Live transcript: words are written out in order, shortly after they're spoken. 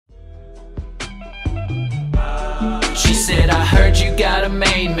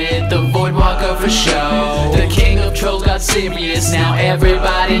main myth, the Void Walker for show. The king of trolls got serious, now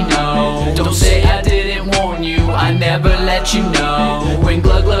everybody know. Don't say I didn't warn you, I never let you know. When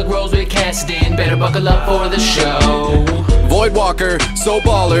Gluglug rolls with Kassadin, better buckle up for the show. Void Walker, so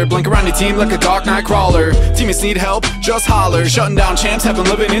baller, blink around your team like a dark nightcrawler. Teammates need help, just holler. Shutting down champs, have been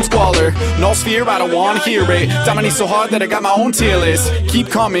living in squalor. Null sphere, I don't wanna hear it. Dominate so hard that I got my own tier list. Keep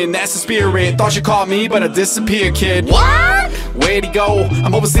coming, that's the spirit. Thought you caught me, but I disappeared, kid. What? Where'd he go?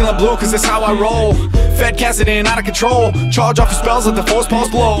 I'm oversealing blue, cause that's how I roll. Fed Kassadin out of control. Charge off your spells, let the force pulse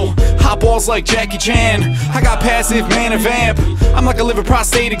blow. Hot balls like Jackie Chan. I got passive, man, and vamp. I'm like a liver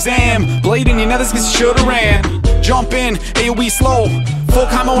prostate exam. Blade in your nethers, cause you should've ran. Jump in, AoE slow. Full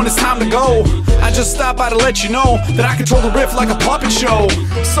combo when it's time to go. I just stopped by to let you know that I control the riff like a puppet show.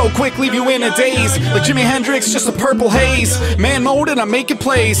 So quick, leave you in a daze. Like Jimi Hendrix, just a purple haze. Man mode and I'm making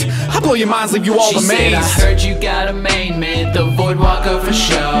plays. I blow your minds, leave you all amazed. She said, I heard you got a main myth, the Void Walker for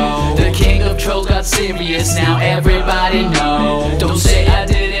show. The king of trolls got serious, now everybody know. Don't say I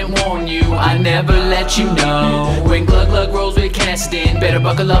didn't warn you, I never let you know. When Gluglug rolls with Kassadin, better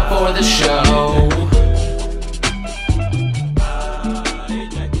buckle up for the show.